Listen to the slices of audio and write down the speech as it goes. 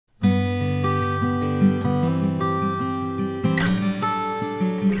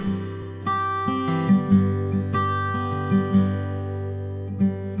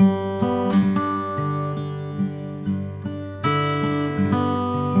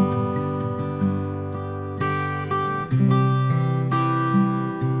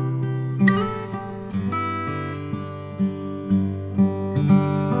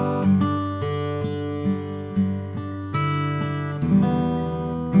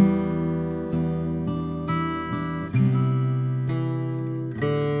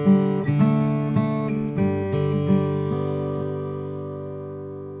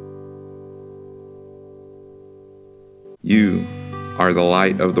are the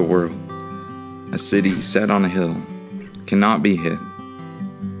light of the world. A city set on a hill cannot be hid.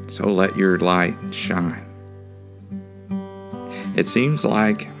 So let your light shine. It seems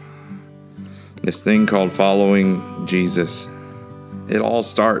like this thing called following Jesus, it all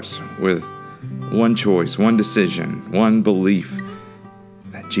starts with one choice, one decision, one belief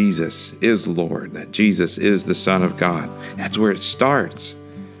that Jesus is Lord, that Jesus is the Son of God. That's where it starts.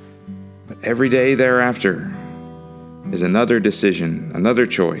 But every day thereafter is another decision, another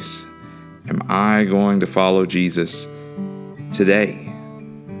choice. Am I going to follow Jesus today?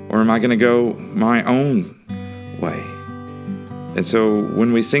 Or am I going to go my own way? And so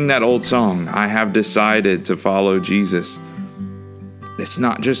when we sing that old song, I have decided to follow Jesus, it's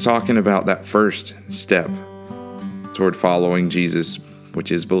not just talking about that first step toward following Jesus,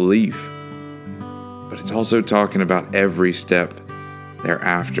 which is belief, but it's also talking about every step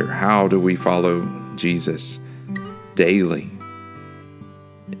thereafter. How do we follow Jesus daily?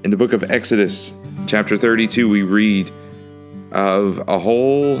 In the book of Exodus, chapter 32, we read of a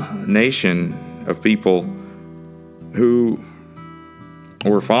whole nation of people who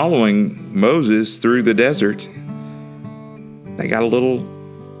were following Moses through the desert. They got a little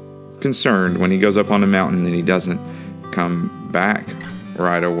concerned when he goes up on the mountain and he doesn't come back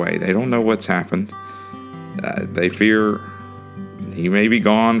right away. They don't know what's happened. They fear he may be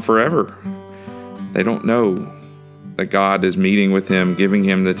gone forever. They don't know that God is meeting with him, giving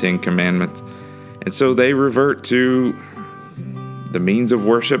him the 10 Commandments. And so they revert to the means of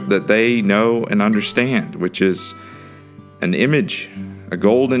worship that they know and understand, which is an image, a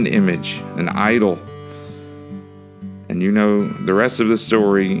golden image, an idol. And you know the rest of the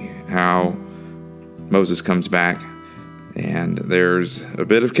story, how Moses comes back and there's a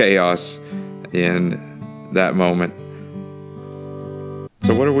bit of chaos in that moment.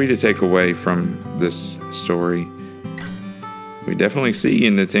 So what are we to take away from this story? We definitely see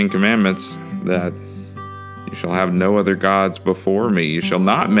in the 10 Commandments that you shall have no other gods before me. You shall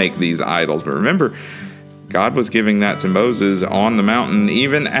not make these idols. But remember, God was giving that to Moses on the mountain,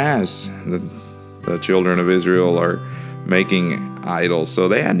 even as the children of Israel are making idols. So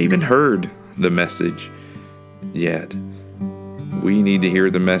they hadn't even heard the message yet. We need to hear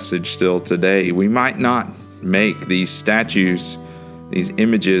the message still today. We might not make these statues, these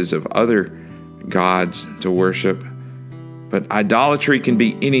images of other gods to worship, but idolatry can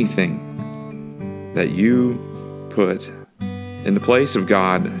be anything that you put in the place of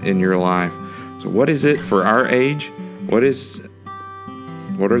God in your life. So what is it for our age? What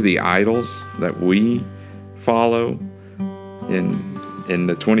are the idols that we follow in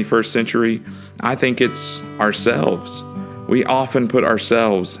the 21st century? I think it's ourselves. We often put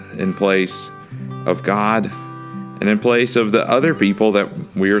ourselves in place of God and in place of the other people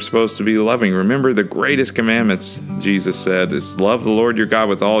that we are supposed to be loving. Remember, the greatest commandments, Jesus said, is love the Lord your God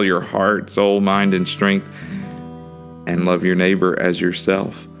with all your heart, soul, mind, and strength, and love your neighbor as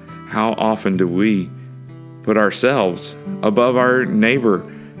yourself. How often do we put ourselves above our neighbor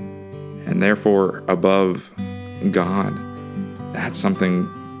and therefore above God? That's something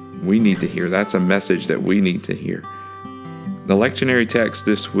we need to hear. That's a message that we need to hear. The lectionary text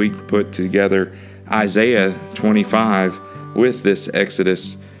this week put together Isaiah 25 with this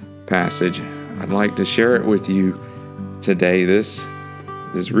Exodus passage. I'd like to share it with you today. This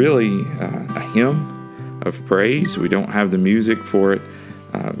is really a hymn of praise. We don't have the music for it,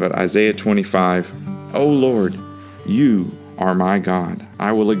 but Isaiah 25, O Lord, you are my God.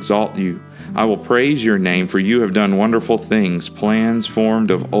 I will exalt you. I will praise your name, for you have done wonderful things, plans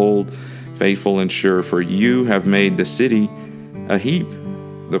formed of old, faithful and sure. For you have made the city a heap,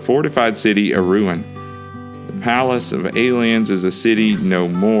 the fortified city a ruin. The palace of aliens is a city no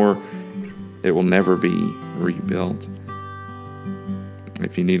more. It will never be rebuilt.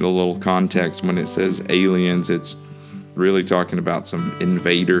 If you need a little context, when it says aliens, it's really talking about some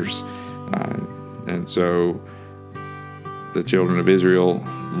invaders. And so the children of Israel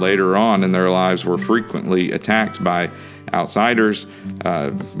later on in their lives were frequently attacked by outsiders,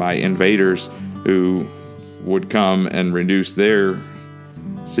 by invaders who would come and reduce their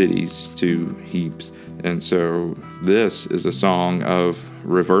cities to heaps. And so this is a song of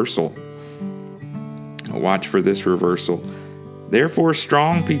reversal. Watch for this reversal. Therefore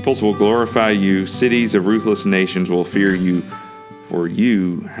strong peoples will glorify you, cities of ruthless nations will fear you, for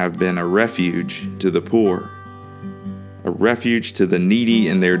you have been a refuge to the poor, a refuge to the needy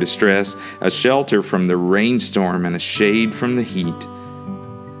in their distress, a shelter from the rainstorm and a shade from the heat.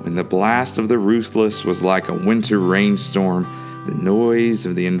 When the blast of the ruthless was like a winter rainstorm, the noise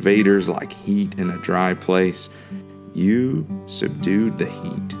of the invaders like heat in a dry place, you subdued the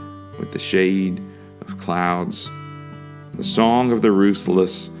heat with the shade of clouds. The song of the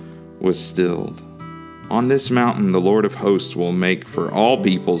ruthless was stilled. On this mountain, the Lord of hosts will make for all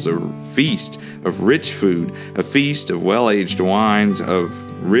peoples a feast of rich food, a feast of well-aged wines, of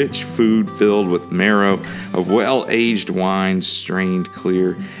rich food filled with marrow, of well-aged wine strained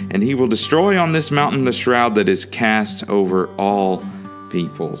clear. And he will destroy on this mountain the shroud that is cast over all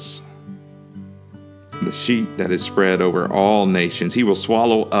peoples, the sheet that is spread over all nations. He will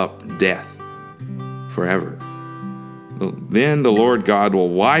swallow up death forever. Then the Lord God will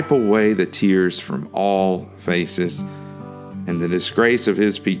wipe away the tears from all faces, and the disgrace of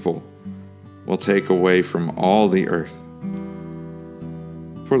his people will take away from all the earth.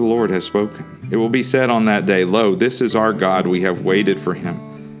 For the Lord has spoken. It will be said on that day, Lo, this is our God. We have waited for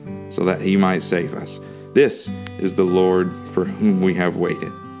him, so that he might save us. This is the Lord for whom we have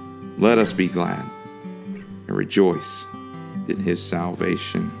waited. Let us be glad and rejoice in his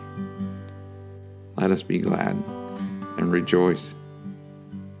salvation. Let us be glad and rejoice.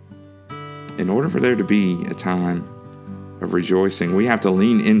 In order for there to be a time of rejoicing, we have to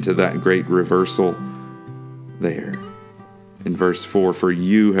lean into that great reversal there. In verse 4, for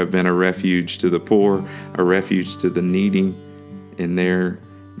you have been a refuge to the poor, a refuge to the needy in their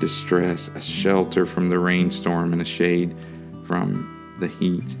distress, a shelter from the rainstorm and a shade from the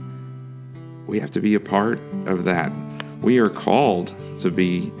heat. We have to be a part of that. We are called to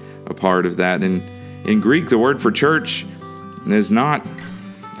be a part of that. And in Greek, the word for church is not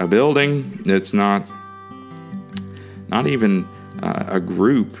a building. It's not even a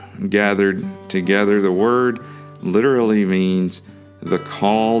group gathered together. The word literally means the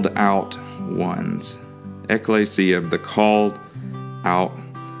called out ones. Ecclesia, the called out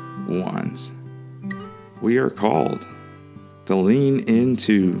ones. We are called to lean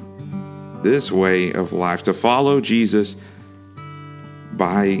into this way of life, to follow Jesus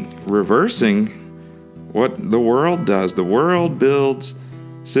by reversing what the world does. The world builds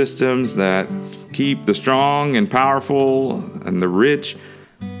systems that keep the strong and powerful and the rich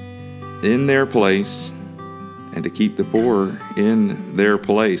in their place, and to keep the poor in their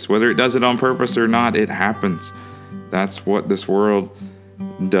place. Whether it does it on purpose or not, it happens. That's what this world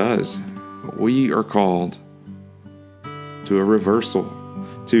does. We are called to a reversal,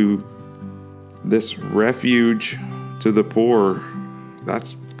 to this refuge to the poor.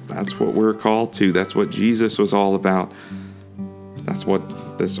 That's what we're called to. That's what Jesus was all about. That's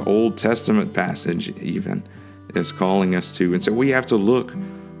what this Old Testament passage even is calling us to. And so we have to look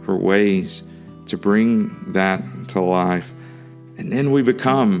for ways to bring that to life. And then we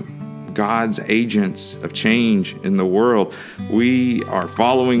become God's agents of change in the world. We are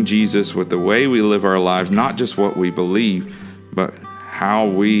following Jesus with the way we live our lives, not just what we believe, but how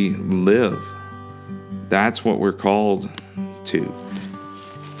we live. That's what we're called to.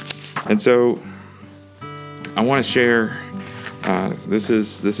 And so I want to share, this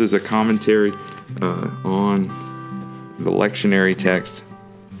is a commentary on the lectionary text.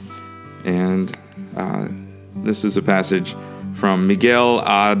 And this is a passage from Miguel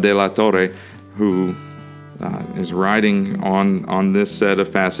A. de la Torre, who is writing on this set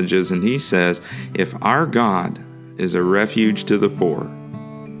of passages. And he says, if our God is a refuge to the poor,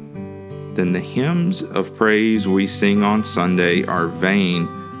 then the hymns of praise we sing on Sunday are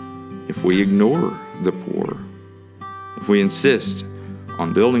vain if we ignore the poor, if we insist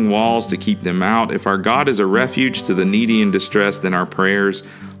on building walls to keep them out. If our God is a refuge to the needy and distressed, then our prayers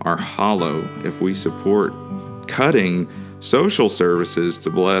are hollow if we support cutting social services to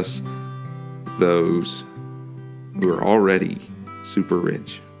bless those who are already super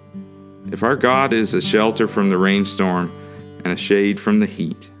rich. If our God is a shelter from the rainstorm and a shade from the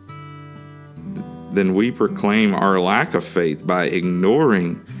heat, then we proclaim our lack of faith by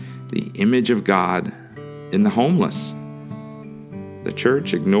ignoring the image of God in the homeless. The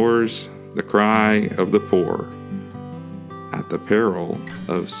church ignores the cry of the poor at the peril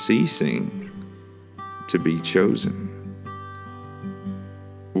of ceasing to be chosen.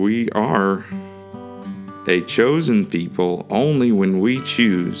 We are a chosen people only when we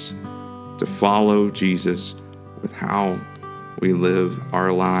choose to follow Jesus with how we live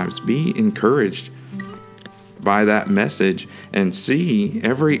our lives. Be encouraged by that message and see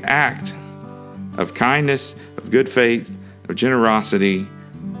every act of kindness, of good faith, of generosity,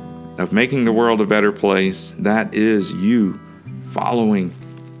 of making the world a better place. That is you following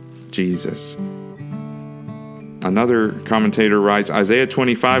Jesus. Another commentator writes, Isaiah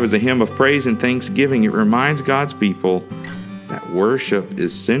 25 is a hymn of praise and thanksgiving. It reminds God's people that worship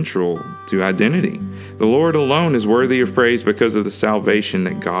is central to identity. The Lord alone is worthy of praise because of the salvation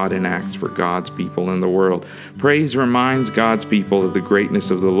that God enacts for God's people in the world. Praise reminds God's people of the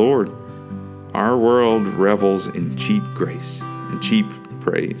greatness of the Lord. Our world revels in cheap grace and cheap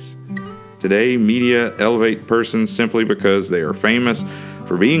praise. Today, media elevate persons simply because they are famous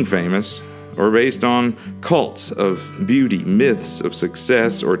for being famous, or based on cults of beauty, myths of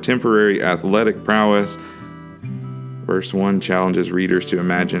success, or temporary athletic prowess. Verse 1 challenges readers to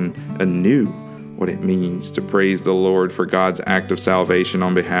imagine anew what it means to praise the Lord for God's act of salvation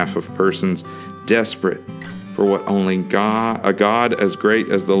on behalf of persons desperate for what only a God as great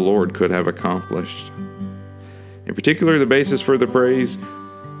as the Lord could have accomplished. In particular, the basis for the praise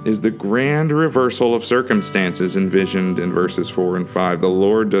is the grand reversal of circumstances envisioned in verses 4 and 5. The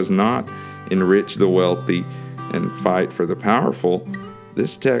Lord does not enrich the wealthy and fight for the powerful.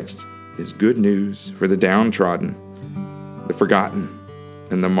 This text is good news for the downtrodden, the forgotten,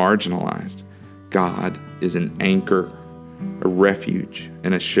 and the marginalized. God is an anchor, a refuge,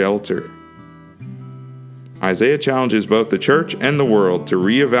 and a shelter. Isaiah challenges both the church and the world to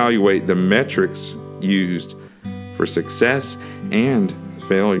reevaluate the metrics used for success and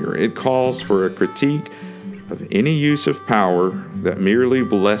failure. It calls for a critique of any use of power that merely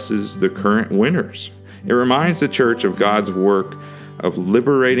blesses the current winners. It reminds the church of God's work of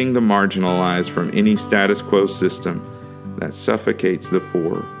liberating the marginalized from any status quo system that suffocates the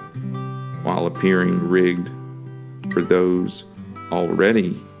poor while appearing rigged for those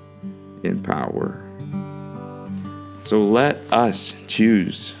already in power. So let us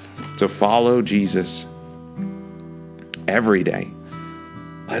choose to follow Jesus every day.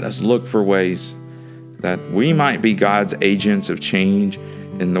 Let us look for ways that we might be God's agents of change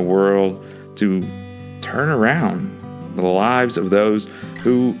in the world to turn around the lives of those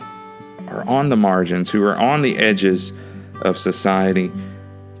who are on the margins, who are on the edges of society.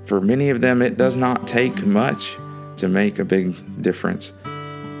 For many of them, it does not take much to make a big difference.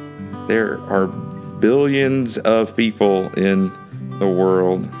 There are billions of people in the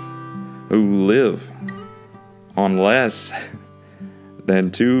world who live on less than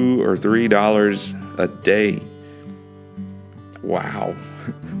 $2 or $3 a day. Wow,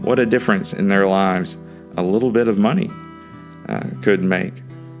 what a difference in their lives a little bit of money could make.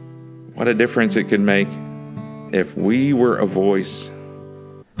 What a difference it could make if we were a voice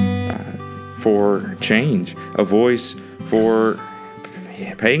for change, a voice for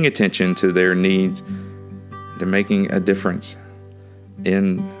paying attention to their needs, to making a difference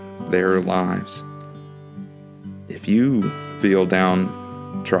in their lives. If you feel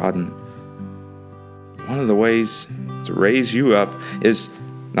downtrodden, one of the ways to raise you up is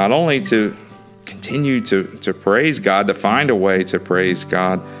not only to continue to praise God, to find a way to praise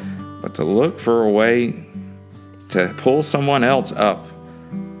God, but to look for a way to pull someone else up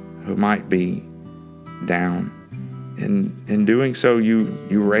who might be down. In doing so, you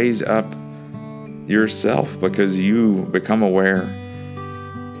raise up yourself because you become aware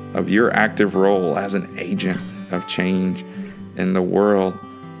of your active role as an agent of change in the world.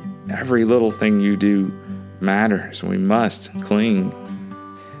 Every little thing you do matters. We must cling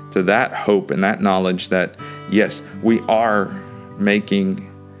to that hope and that knowledge that, yes, we are making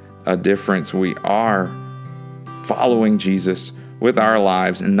a difference. We are following Jesus with our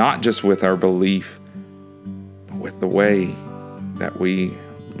lives, and not just with our belief, but with the way that we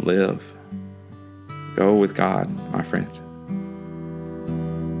live. Go with God, my friends.